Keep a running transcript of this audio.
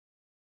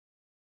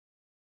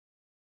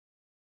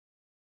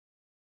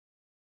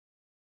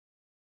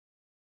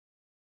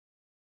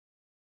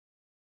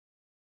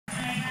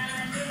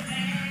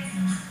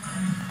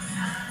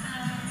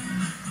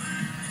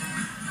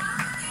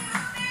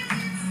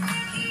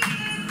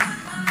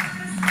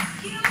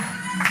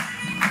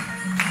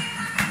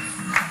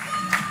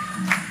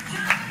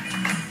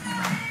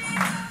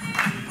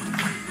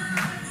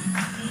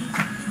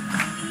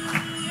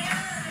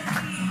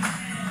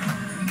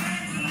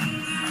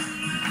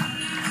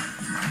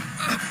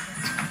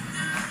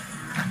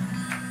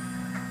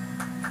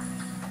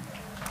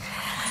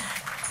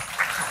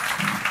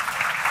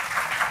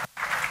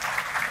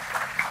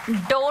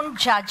don't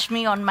judge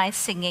me on my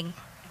singing.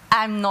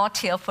 I'm not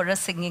here for a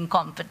singing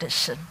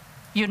competition.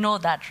 You know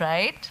that,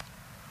 right?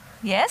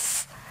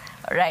 Yes?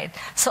 Right.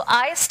 So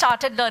I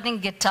started learning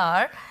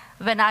guitar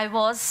when I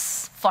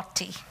was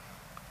 40.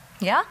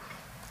 Yeah?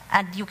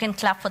 And you can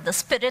clap for the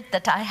spirit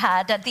that I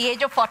had at the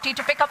age of 40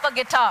 to pick up a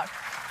guitar.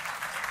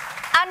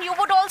 And you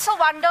would also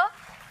wonder,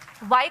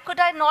 why could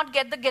I not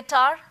get the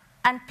guitar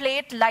and play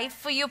it live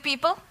for you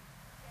people?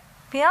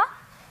 Yeah?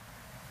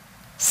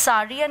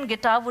 Sari and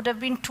guitar would have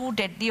been too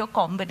deadly a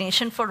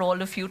combination for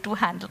all of you to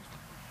handle.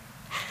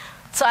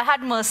 So I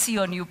had mercy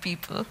on you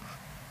people.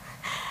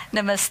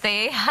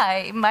 Namaste.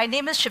 Hi, my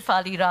name is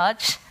Shefali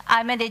Raj.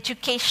 I'm an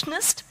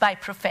educationist by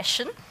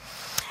profession.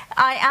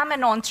 I am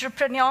an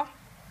entrepreneur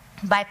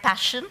by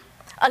passion,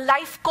 a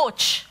life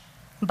coach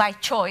by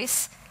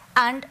choice,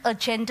 and a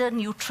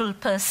gender-neutral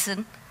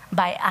person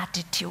by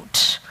attitude.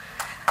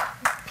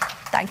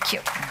 Thank you.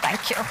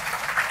 Thank you.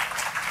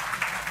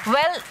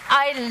 Well,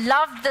 I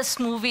love this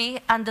movie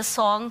and the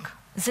song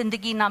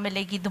Zindagi Na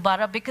Milegi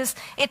Dobara because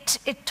it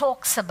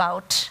talks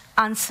about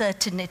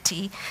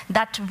uncertainty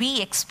that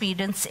we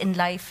experience in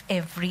life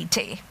every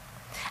day.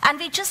 And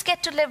we just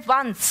get to live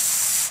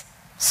once.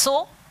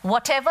 So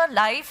whatever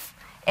life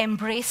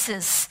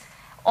embraces,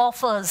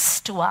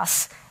 offers to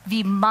us,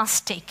 we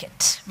must take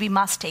it. We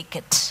must take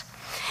it.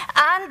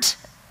 And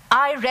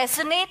I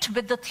resonate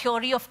with the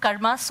theory of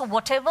karma, so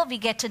whatever we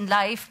get in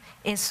life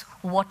is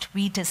what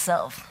we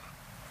deserve.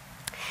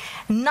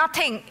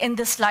 Nothing in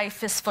this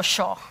life is for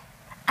sure,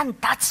 and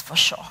that's for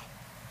sure.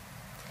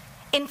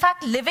 In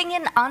fact, living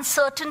in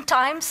uncertain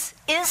times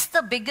is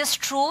the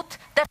biggest truth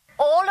that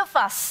all of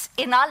us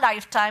in our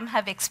lifetime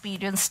have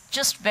experienced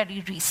just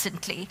very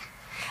recently.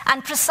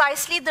 And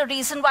precisely the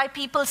reason why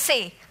people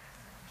say,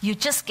 you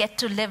just get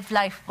to live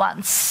life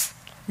once.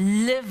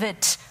 Live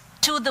it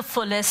to the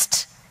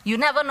fullest. You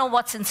never know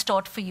what's in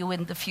store for you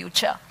in the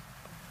future.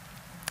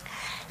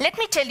 Let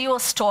me tell you a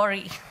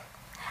story.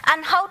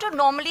 And how do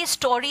normally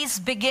stories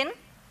begin?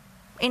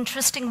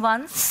 Interesting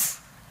ones.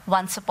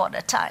 Once upon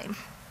a time.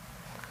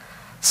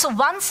 So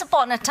once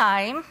upon a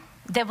time,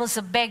 there was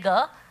a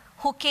beggar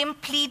who came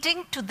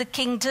pleading to the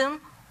kingdom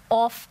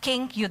of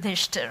King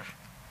Yudhishthir.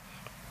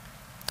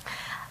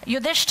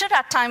 Yudhishthir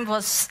at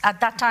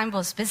that time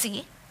was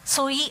busy,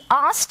 so he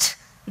asked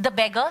the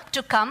beggar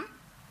to come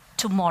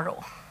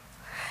tomorrow.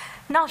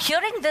 Now,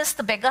 hearing this,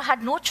 the beggar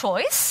had no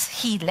choice.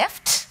 He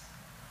left.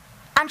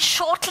 And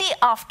shortly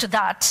after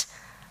that,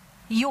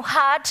 you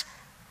had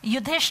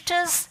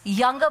Yudhishthir's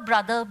younger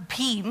brother,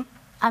 Bhim.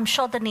 I'm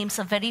sure the names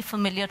are very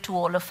familiar to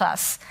all of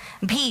us.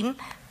 Bhim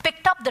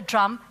picked up the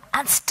drum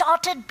and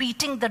started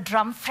beating the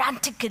drum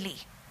frantically.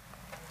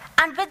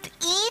 And with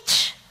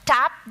each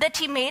tap that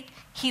he made,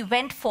 he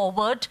went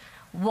forward,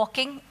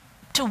 walking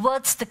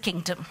towards the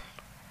kingdom.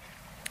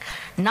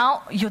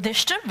 Now,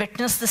 Yudhishthir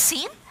witnessed the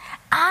scene,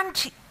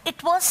 and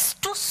it was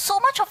to so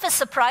much of his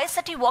surprise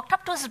that he walked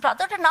up to his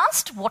brother and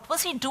asked, what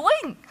was he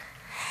doing?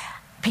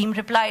 Bhim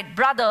replied,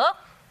 brother,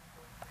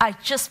 I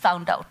just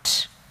found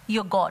out.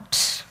 You're God.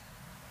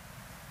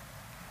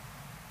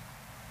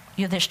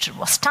 Yudhishthir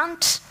was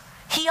stunned.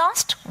 He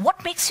asked,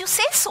 what makes you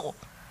say so?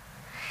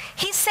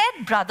 He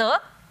said, brother,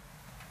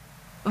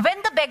 when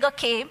the beggar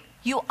came,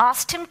 you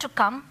asked him to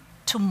come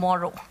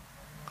tomorrow.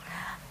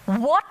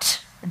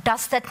 What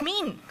does that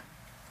mean?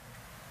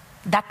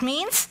 That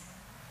means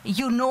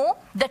you know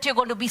that you're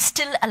going to be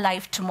still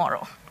alive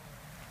tomorrow.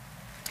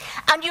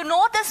 And you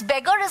know this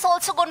beggar is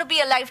also going to be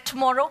alive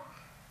tomorrow.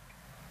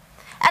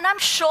 And I'm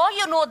sure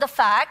you know the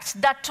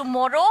fact that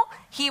tomorrow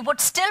he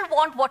would still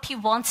want what he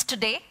wants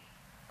today.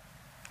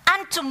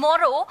 And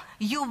tomorrow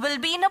you will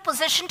be in a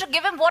position to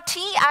give him what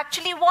he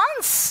actually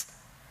wants.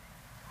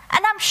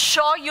 And I'm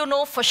sure you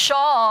know for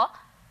sure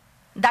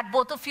that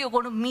both of you are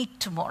going to meet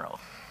tomorrow.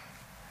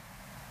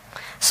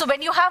 So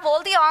when you have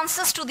all the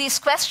answers to these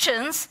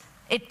questions,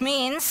 it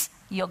means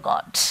you're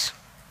God.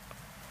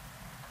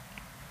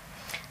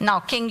 Now,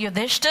 King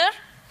Yudhishthir,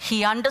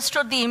 he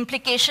understood the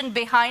implication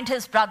behind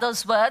his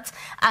brother's words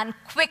and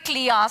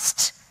quickly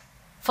asked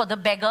for the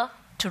beggar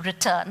to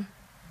return.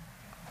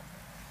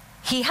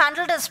 He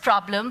handled his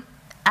problem,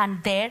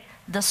 and there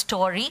the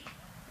story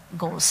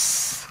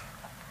goes.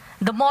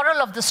 The moral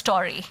of the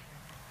story,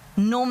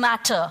 no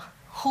matter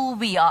who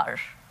we are,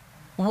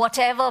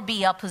 whatever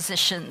be our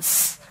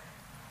positions,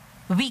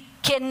 we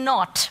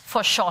cannot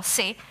for sure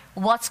say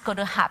what's going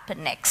to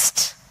happen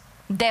next.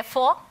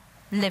 Therefore,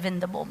 live in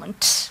the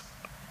moment.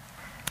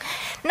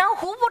 Now,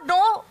 who would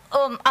know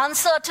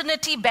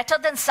uncertainty better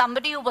than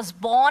somebody who was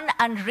born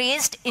and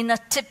raised in a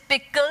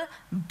typical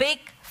big,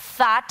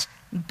 fat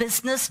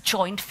business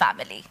joint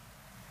family?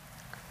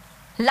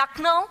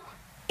 Lucknow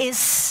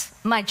is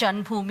my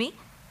Janmbhumi.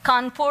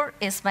 Kanpur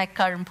is my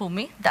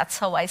Karmbhumi. That's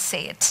how I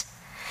say it.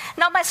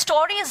 Now, my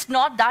story is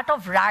not that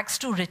of rags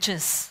to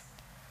riches,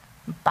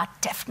 but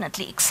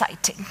definitely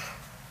exciting.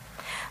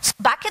 So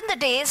back in the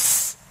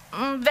days,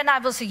 when I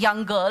was a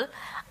young girl,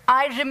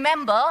 I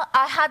remember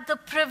I had the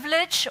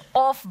privilege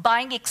of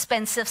buying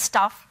expensive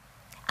stuff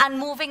and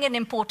moving in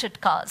imported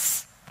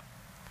cars.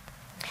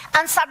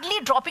 And suddenly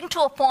dropping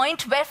to a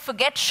point where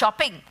forget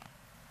shopping.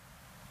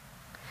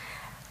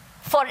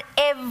 For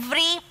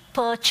every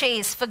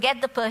purchase,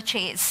 forget the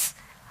purchase.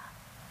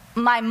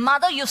 My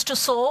mother used to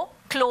sew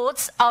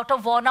clothes out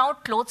of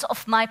worn-out clothes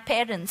of my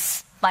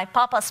parents, my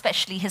papa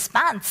especially, his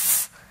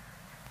pants.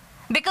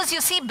 Because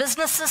you see,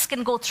 businesses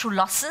can go through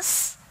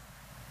losses.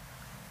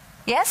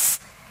 Yes?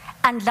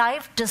 And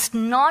life does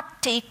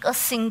not take a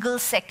single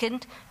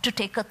second to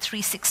take a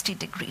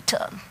 360-degree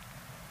turn.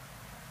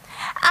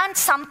 And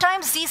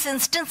sometimes these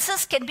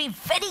instances can be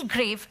very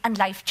grave and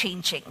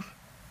life-changing.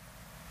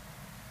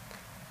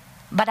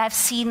 But I've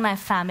seen my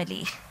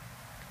family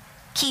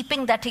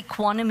keeping that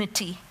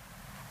equanimity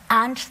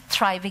and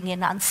thriving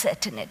in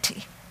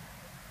uncertainty.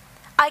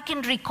 I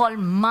can recall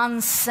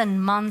months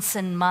and months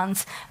and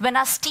months when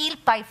our steel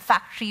pipe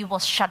factory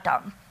was shut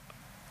down.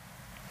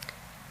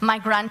 My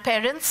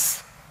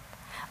grandparents,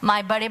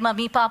 my bade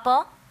mummy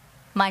papa,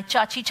 my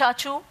chachi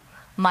chachu,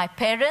 my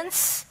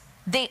parents,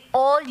 they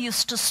all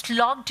used to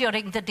slog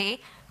during the day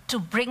to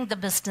bring the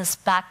business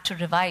back to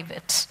revive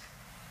it.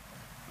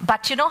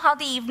 But you know how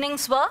the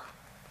evenings were?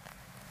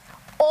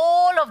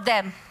 All of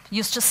them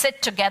used to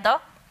sit together,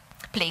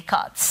 play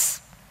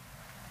cards,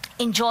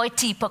 enjoy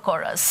tea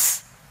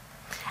pakoras.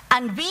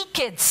 And we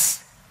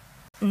kids,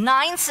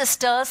 9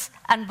 sisters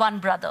and 1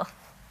 brother,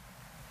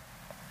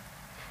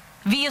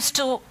 we used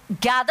to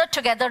gather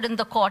together in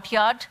the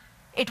courtyard.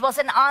 It was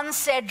an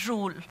unsaid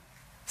rule.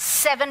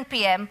 7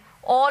 p.m.,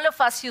 all of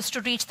us used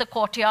to reach the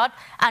courtyard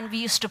and we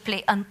used to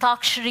play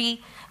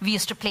Antakshari, we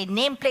used to play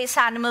name, place,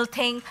 animal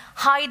thing,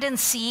 hide and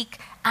seek,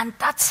 and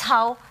that's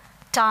how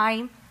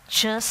time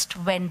just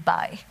went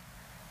by.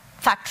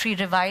 Factory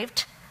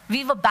revived.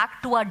 We were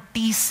back to our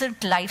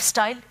decent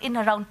lifestyle in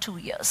around 2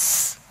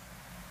 years.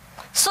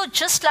 So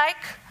just like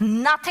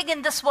nothing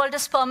in this world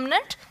is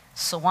permanent,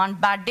 so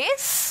aren't bad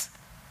days.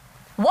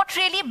 What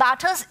really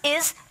matters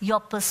is your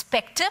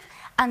perspective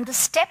and the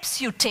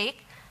steps you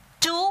take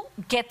to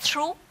get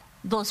through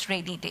those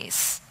rainy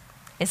days,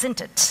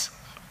 isn't it?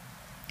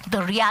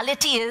 The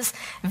reality is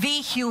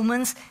we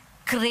humans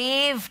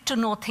crave to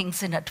know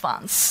things in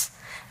advance.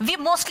 We're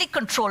mostly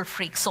control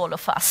freaks, all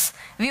of us.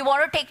 We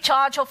want to take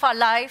charge of our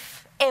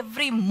life,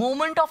 every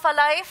moment of our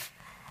life,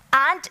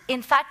 and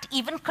in fact,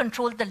 even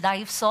control the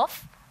lives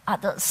of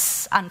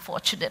others,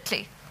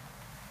 unfortunately.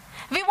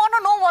 We want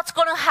to know what's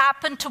going to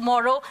happen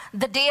tomorrow,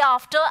 the day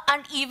after,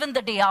 and even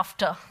the day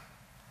after.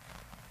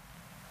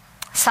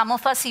 Some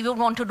of us even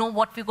want to know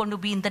what we're going to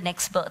be in the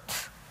next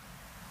birth.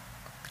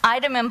 I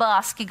remember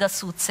asking a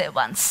soothsayer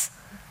once,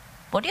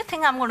 what do you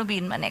think I'm going to be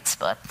in my next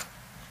birth?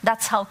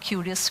 That's how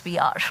curious we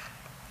are.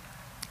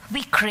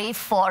 We crave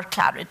for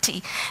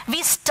clarity.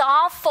 We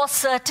starve for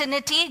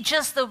certainty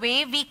just the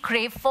way we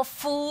crave for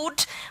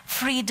food,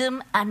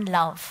 freedom, and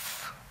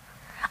love.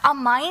 Our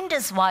mind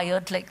is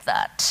wired like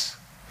that.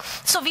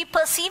 So we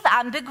perceive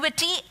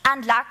ambiguity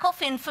and lack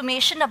of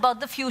information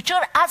about the future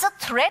as a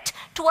threat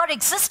to our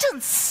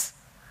existence.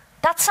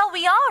 That's how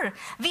we are.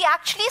 We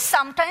actually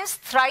sometimes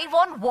thrive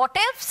on what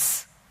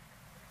ifs.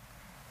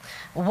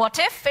 What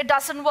if it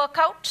doesn't work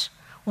out?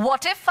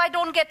 What if I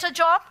don't get a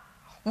job?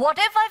 What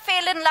if I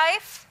fail in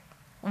life?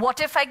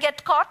 What if I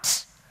get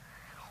caught?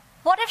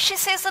 What if she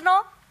says a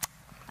no?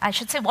 I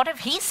should say, what if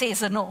he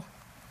says a no?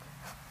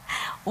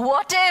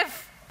 What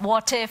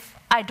if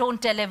I don't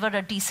deliver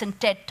a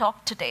decent TED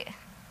talk today?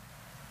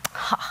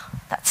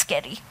 That's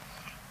scary.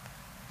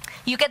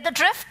 You get the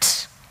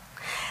drift?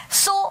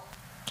 So,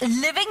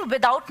 living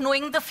without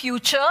knowing the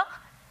future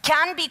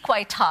can be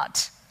quite hard,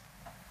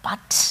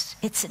 but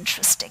it's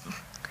interesting.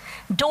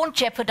 Don't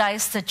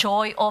jeopardize the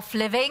joy of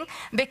living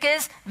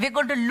because we're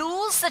going to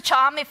lose the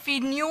charm if we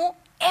knew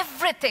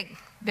everything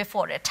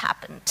before it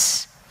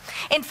happened.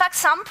 In fact,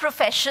 some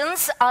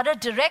professions are a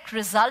direct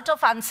result of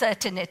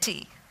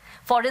uncertainty.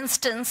 For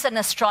instance, an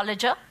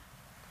astrologer,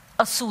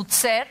 a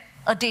soothsayer,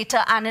 a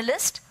data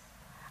analyst,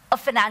 a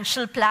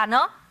financial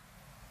planner.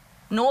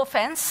 No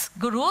offense,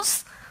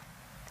 gurus.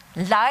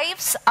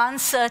 Life's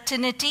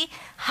uncertainty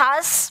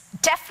has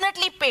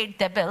definitely paid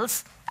their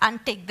bills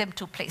and take them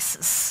to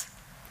places.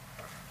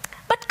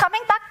 But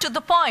coming back to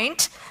the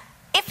point,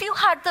 if you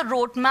had the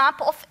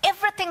roadmap of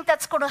everything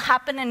that's going to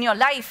happen in your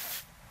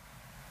life,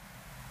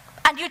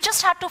 and you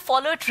just had to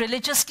follow it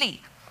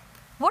religiously,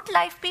 would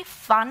life be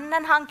fun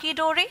and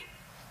hunky-dory?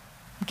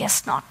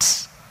 Guess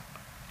not.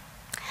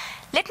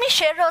 Let me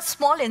share a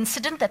small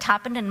incident that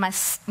happened in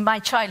my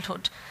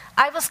childhood.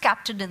 I was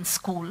captain in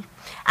school,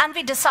 and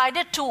we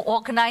decided to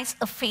organize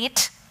a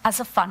fete as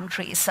a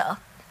fundraiser.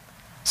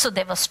 So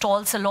there were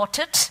stalls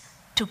allotted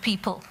to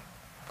people.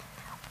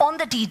 On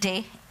the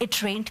D-Day,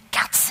 it rained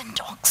cats and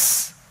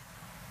dogs.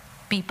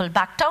 People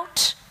backed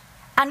out,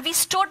 and we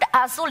stood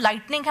as though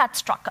lightning had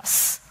struck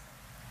us.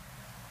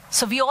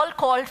 So we all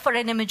called for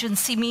an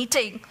emergency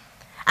meeting,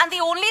 and the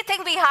only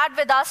thing we had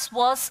with us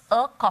was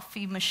a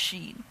coffee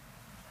machine.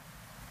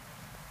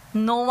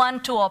 No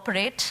one to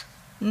operate,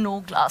 no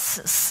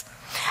glasses.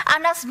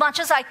 And as much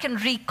as I can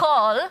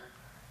recall,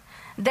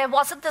 there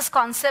wasn't this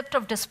concept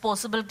of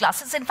disposable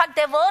glasses. In fact,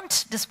 there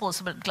weren't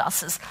disposable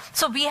glasses.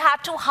 So we had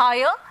to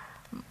hire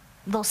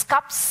those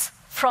cups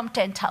from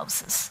tent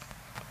houses.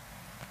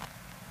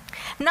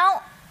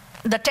 Now,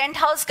 the tent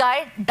house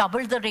guy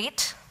doubled the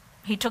rate.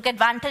 He took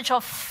advantage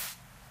of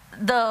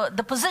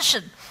the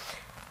position.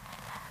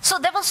 So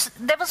there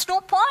was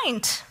no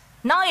point.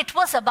 Now it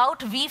was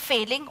about we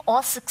failing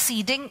or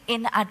succeeding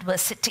in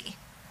adversity.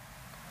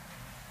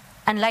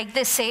 And like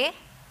they say,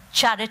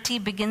 charity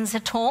begins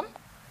at home.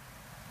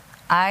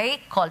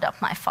 I called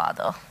up my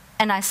father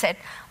and I said,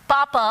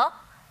 Papa,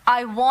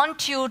 I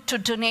want you to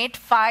donate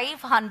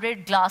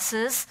 500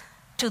 glasses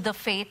to the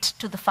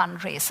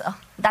fundraiser.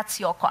 That's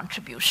your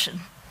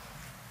contribution.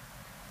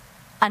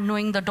 And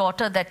knowing the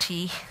daughter that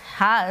he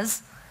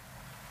has,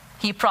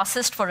 he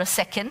processed for a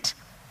second,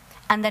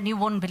 and then you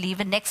won't believe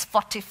in the next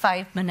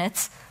 45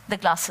 minutes, the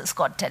glasses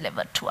got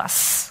delivered to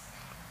us.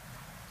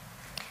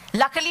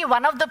 Luckily,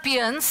 one of the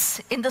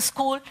peons in the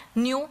school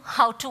knew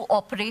how to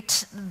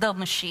operate the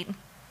machine.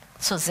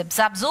 So zip,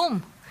 zap,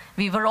 zoom.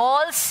 We were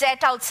all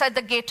set outside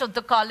the gate of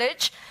the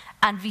college,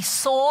 and we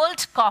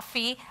sold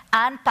coffee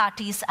and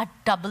patties at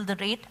double the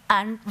rate,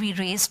 and we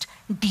raised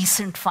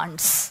decent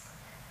funds.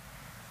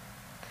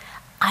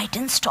 I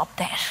didn't stop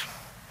there.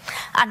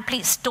 And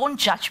please, don't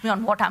judge me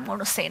on what I'm going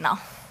to say now.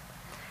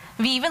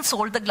 We even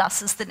sold the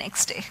glasses the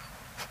next day.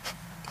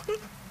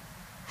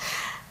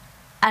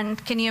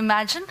 And can you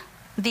imagine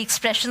the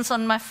expressions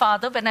on my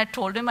father when I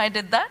told him I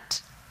did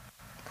that?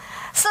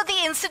 So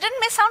the incident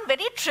may sound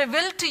very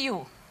trivial to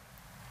you,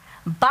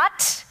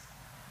 but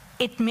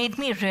it made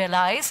me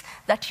realize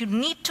that you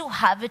need to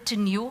have it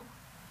in you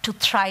to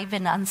thrive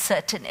in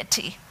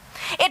uncertainty.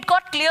 It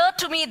got clear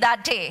to me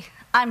that day,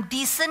 I'm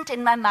decent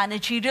in my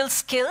managerial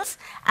skills,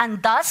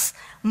 and thus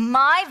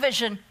my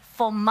vision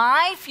for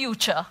my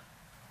future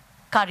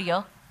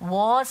career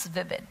was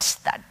vivid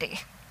that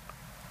day.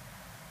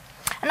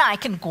 And I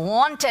can go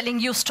on telling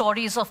you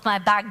stories of my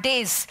back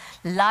days.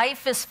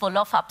 Life is full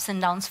of ups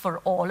and downs for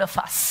all of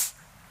us.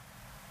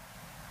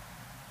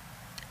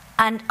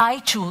 And I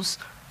choose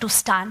to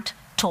stand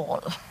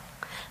tall,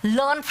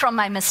 learn from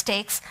my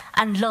mistakes,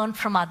 and learn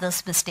from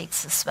others'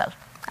 mistakes as well.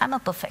 I'm a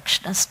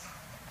perfectionist.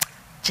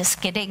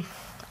 Just kidding.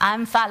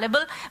 I'm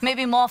fallible,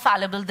 maybe more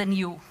fallible than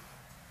you.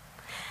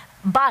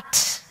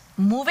 But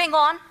moving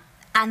on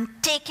and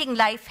taking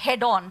life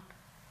head on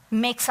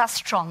makes us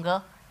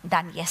stronger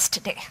than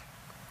yesterday.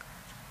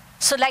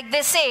 So like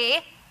they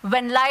say,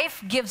 when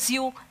life gives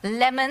you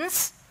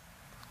lemons,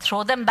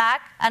 throw them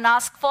back and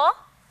ask for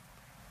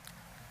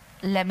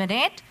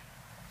lemonade,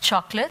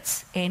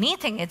 chocolates,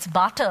 anything. It's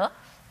butter.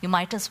 You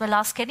might as well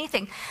ask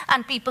anything.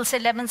 And people say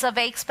lemons are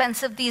very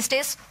expensive these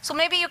days, so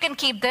maybe you can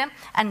keep them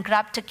and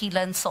grab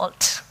tequila and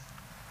salt.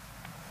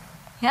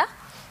 Yeah?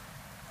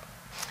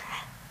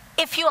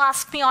 If you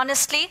ask me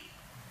honestly,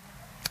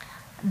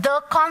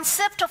 the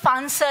concept of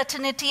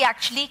uncertainty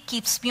actually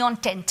keeps me on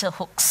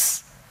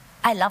tenterhooks.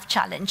 I love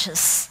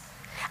challenges.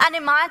 And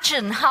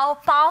imagine how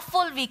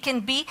powerful we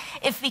can be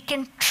if we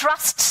can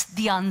trust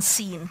the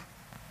unseen.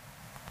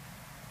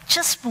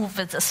 Just move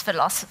with this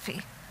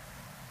philosophy.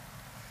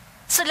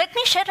 So let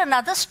me share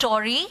another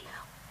story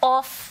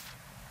of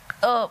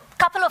a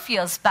couple of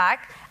years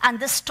back, and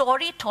this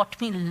story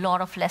taught me a lot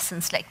of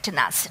lessons like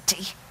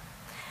tenacity.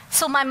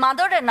 So my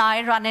mother and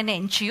I run an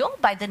NGO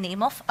by the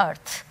name of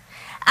Earth.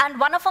 And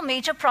one of our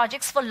major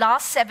projects for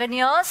last 7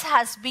 years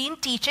has been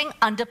teaching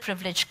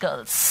underprivileged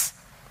girls.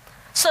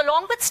 So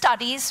along with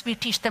studies, we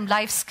teach them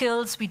life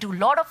skills. We do a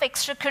lot of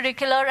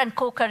extracurricular and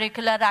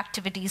co-curricular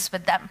activities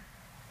with them.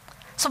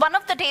 So one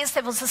of the days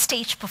there was a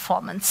stage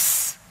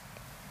performance.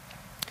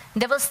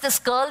 There was this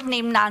girl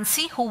named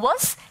Nancy who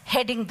was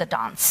heading the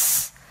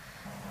dance.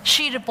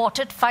 She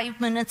reported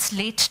 5 minutes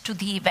late to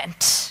the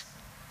event.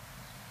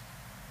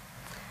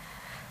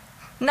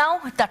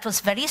 Now, that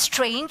was very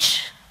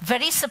strange,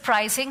 very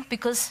surprising,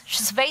 because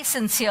she's a very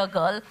sincere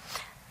girl.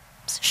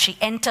 She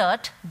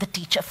entered, the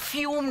teacher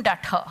fumed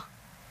at her,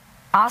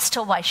 asked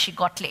her why she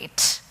got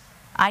late.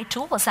 I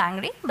too was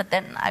angry, but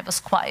then I was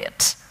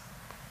quiet.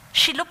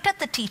 She looked at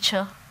the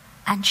teacher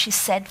and she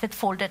said with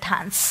folded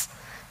hands,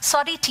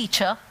 "Sorry,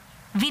 teacher,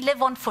 we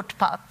live on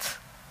footpath,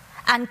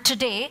 and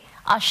today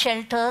our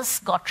shelters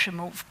got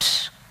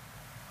removed.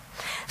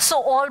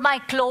 So all my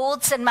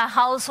clothes and my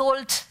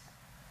household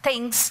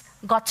things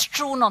got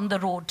strewn on the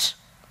road.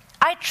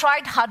 I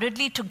tried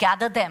hurriedly to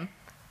gather them,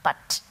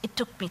 but it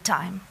took me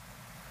time.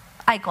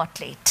 I got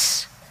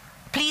late.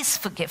 Please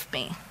forgive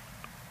me."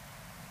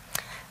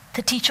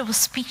 The teacher was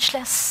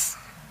speechless,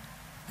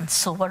 and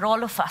so were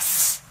all of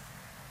us.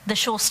 The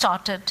show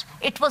started.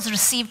 It was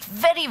received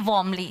very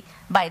warmly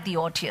by the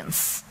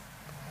audience.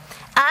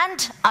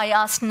 And I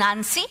asked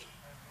Nancy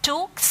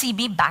to see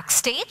me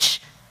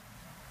backstage.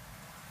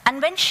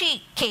 And when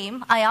she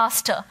came, I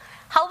asked her,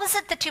 "How is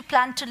it that you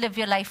plan to live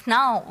your life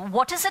now?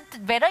 What is it,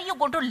 where are you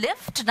going to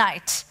live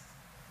tonight?"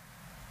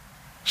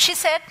 She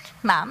said,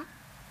 "Ma'am,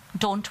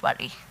 don't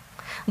worry.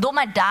 Though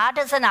my dad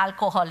is an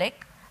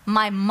alcoholic,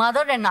 my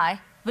mother and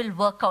I will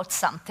work out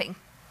something."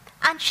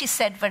 And she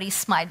said very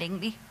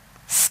smilingly,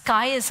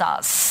 "Sky is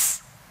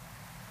ours."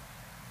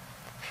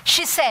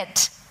 She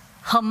said,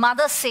 her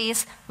mother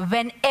says,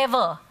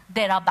 whenever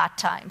there are bad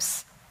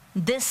times.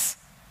 This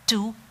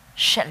too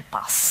shall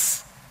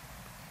pass.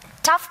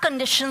 Tough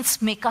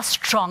conditions make us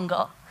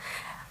stronger.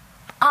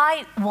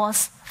 I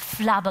was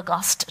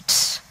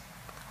flabbergasted.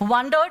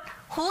 Wondered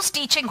who's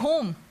teaching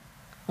whom.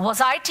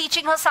 Was I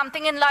teaching her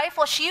something in life,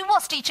 or she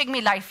was teaching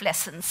me life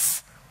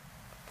lessons?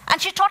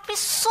 And she taught me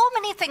so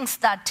many things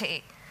that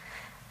day.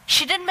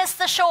 She didn't miss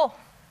the show.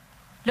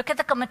 Look at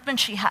the commitment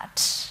she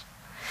had.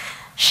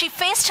 She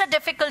faced her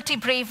difficulty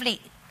bravely,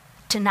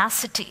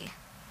 tenacity.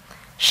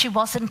 She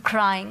wasn't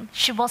crying.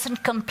 She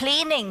wasn't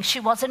complaining. She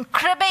wasn't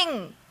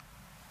cribbing.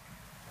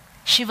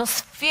 She was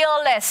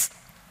fearless,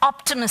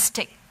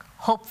 optimistic,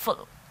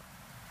 hopeful.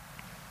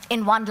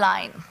 In one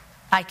line,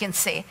 I can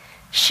say,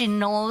 she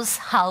knows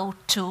how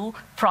to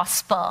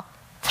prosper,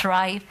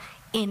 thrive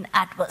in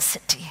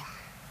adversity.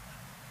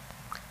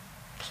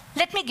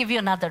 Let me give you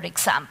another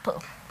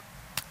example.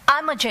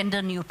 I'm a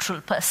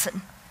gender-neutral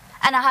person,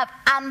 and I have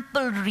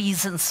ample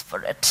reasons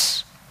for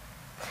it.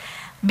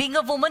 Being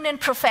a woman in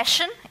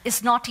profession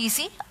is not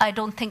easy. I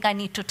don't think I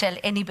need to tell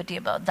anybody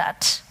about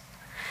that.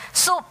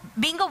 So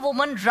being a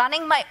woman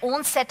running my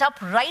own setup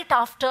right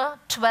after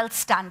 12th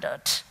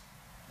standard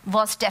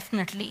was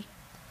definitely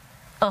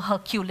a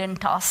Herculean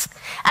task.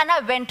 And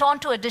I went on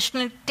to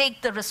additionally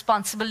take the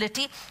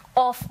responsibility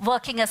of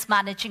working as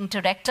managing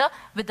director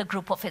with a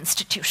group of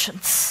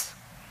institutions.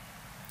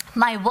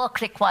 My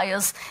work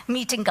requires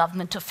meeting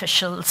government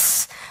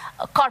officials,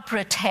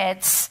 corporate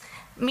heads,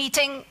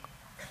 meeting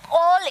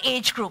all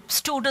age groups,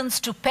 students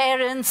to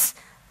parents,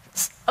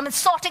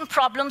 sorting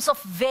problems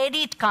of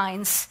varied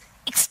kinds,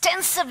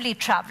 extensively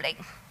traveling.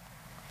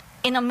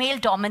 In a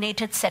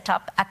male-dominated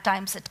setup, at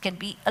times it can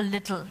be a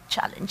little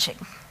challenging.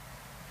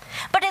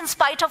 But in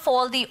spite of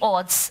all the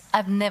odds,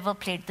 I've never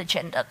played the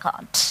gender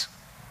card.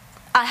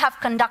 I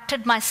have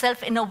conducted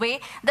myself in a way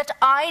that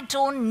I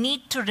don't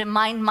need to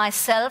remind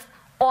myself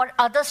or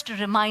others to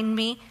remind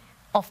me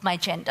of my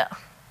gender.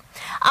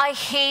 I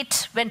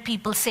hate when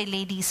people say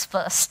ladies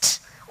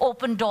first,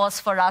 open doors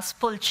for us,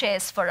 pull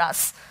chairs for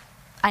us.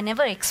 I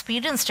never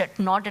experienced it,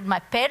 nor did my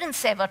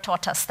parents ever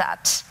taught us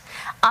that.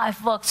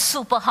 I've worked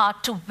super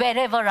hard to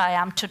wherever I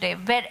am today,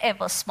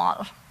 wherever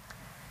small.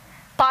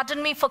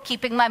 Pardon me for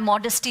keeping my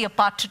modesty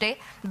apart today,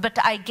 but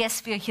I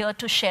guess we're here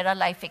to share our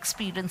life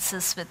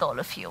experiences with all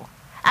of you.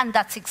 And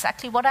that's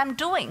exactly what I'm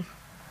doing.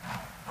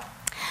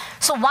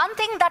 So one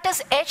thing that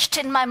is etched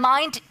in my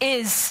mind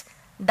is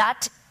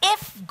that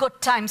if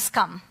good times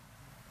come,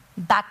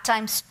 bad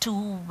times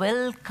too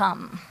will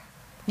come.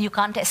 You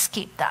can't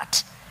escape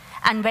that.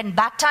 And when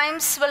bad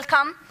times will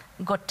come,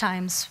 good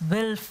times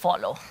will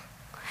follow.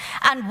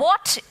 And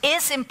what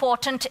is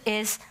important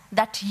is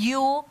that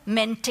you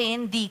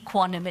maintain the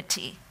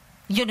equanimity.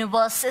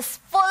 Universe is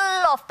full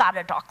of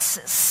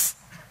paradoxes.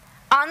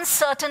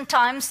 Uncertain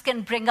times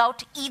can bring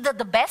out either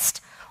the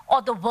best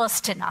or the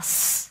worst in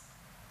us.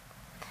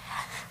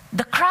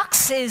 The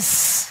crux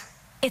is,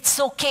 it's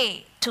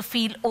okay to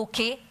feel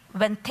okay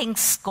when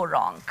things go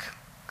wrong.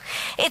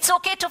 It's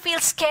okay to feel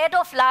scared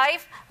of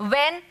life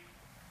when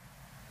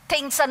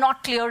things are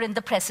not clear in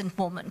the present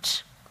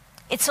moment.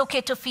 It's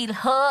okay to feel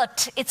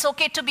hurt. It's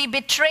okay to be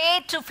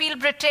betrayed, to feel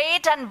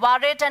betrayed and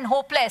worried and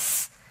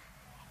hopeless.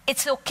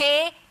 It's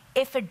okay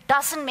if it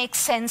doesn't make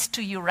sense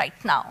to you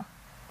right now.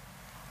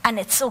 And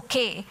it's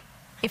okay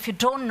if you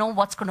don't know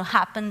what's going to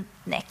happen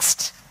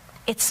next.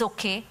 It's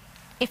okay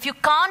if you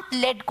can't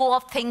let go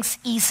of things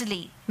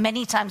easily.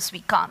 Many times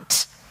we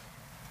can't.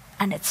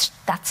 And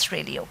that's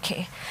really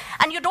okay.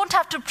 And you don't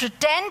have to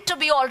pretend to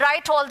be all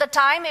right all the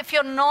time if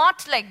you're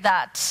not like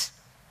that.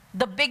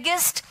 The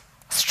biggest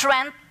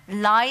strength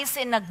lies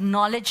in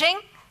acknowledging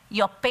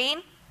your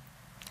pain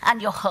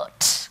and your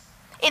hurt,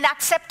 in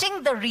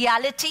accepting the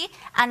reality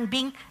and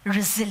being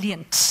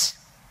resilient,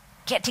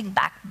 getting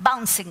back,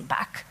 bouncing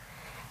back.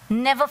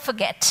 Never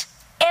forget,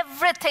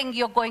 everything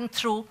you're going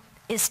through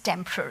is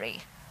temporary.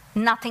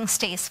 Nothing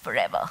stays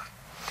forever.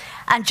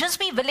 And just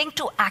be willing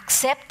to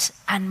accept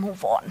and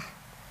move on.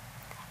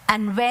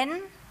 And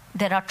when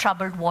there are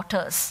troubled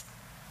waters,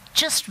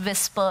 just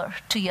whisper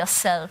to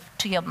yourself,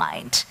 to your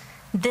mind,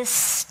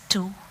 this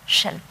too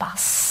shall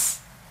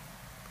pass.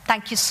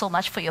 Thank you so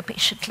much for your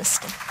patient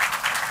listening.